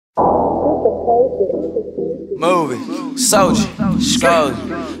Movie, Soulja,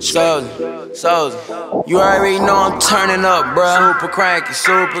 Soulja. You already know I'm turning up, bruh. Super cranky.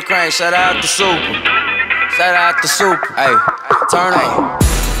 Shout out to Super. Hey, turn up.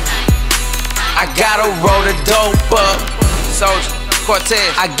 I gotta roll the dope up. Soulja,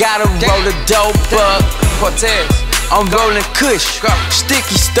 Cortez. I gotta roll the dope up. Cortez. I'm rolling Kush,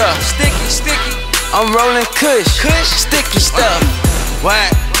 sticky stuff. Sticky. I'm rolling Kush, sticky stuff.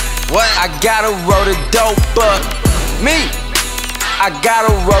 What? I gotta roll the dope up. Me, I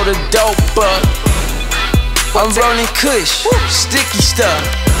gotta roll the dope up. I'm rolling Kush, sticky stuff.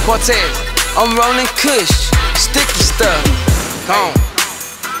 Cortez, I'm rolling Kush, sticky stuff. Come on.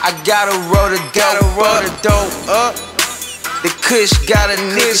 I gotta roll the dope up. The Kush got a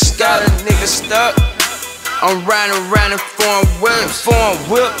nigga stuck. I'm riding around in foreign whips.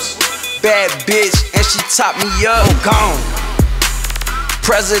 Bad bitch, and she top me up. Gone.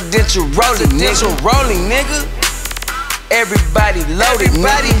 Presidential rolling, nigga. Everybody loaded,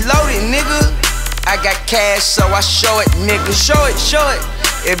 nigga. I got cash, so I show it, nigga. Show it.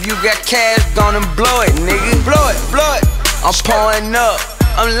 If you got cash, gonna blow it, nigga. Blow it. I'm pouring up.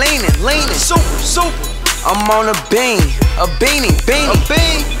 I'm leaning. Super. I'm on a beanie.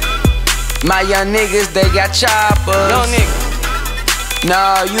 My young niggas, they got choppers. Young nigga.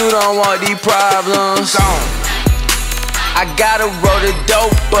 Nah, you don't want these problems. I gotta roll the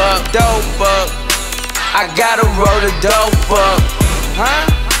dope up. I gotta roll the dope up.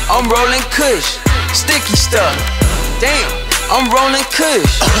 I'm rolling Kush, sticky stuff. Damn, I'm rolling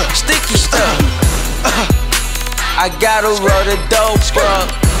Kush, sticky stuff. I gotta roll the dope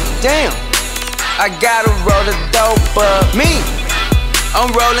up. Damn, I gotta roll the dope up. Me, I'm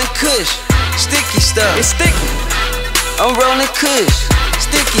rolling Kush, sticky stuff. It's sticky. I'm rolling Kush,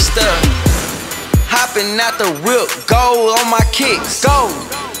 sticky stuff. Hopping out the whip, gold on my kicks. Gold.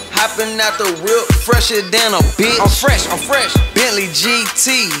 Hopping out the whip, fresher than a bitch. I'm fresh. Bentley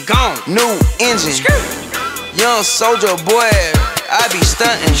GT, gone. New engine. Young Soulja boy, I be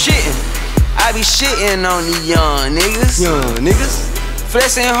stunting, shitting. I be shitting on these young niggas.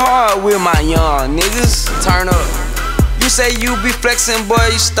 Flexing hard with my young niggas. Turn up. You say you be flexing, boy,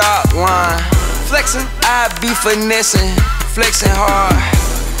 you stop lying. Flexing, I be finessing, flexing hard.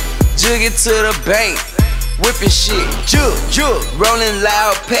 Jug it to the bank, whipping shit. Jug, rolling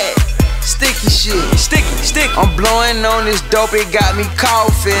loud pack, sticky shit. Sticky. I'm blowing on this dope, it got me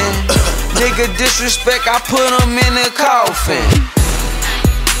coughing. Nigga disrespect, I put him in the coffin.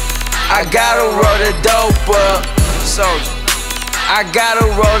 I gotta roll the dope up. Soulja, I gotta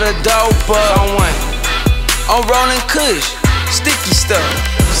roll the dope up. I'm rolling Kush, sticky stuff.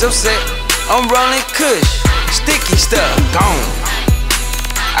 So set, I'm rolling Kush, sticky stuff. Gone.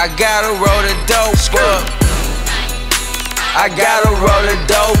 I gotta roll the dope up. I gotta roll the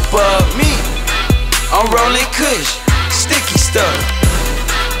dope up. Me, I'm rolling Kush, sticky stuff.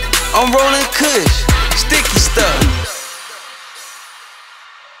 I'm rolling Kush, sticky stuff.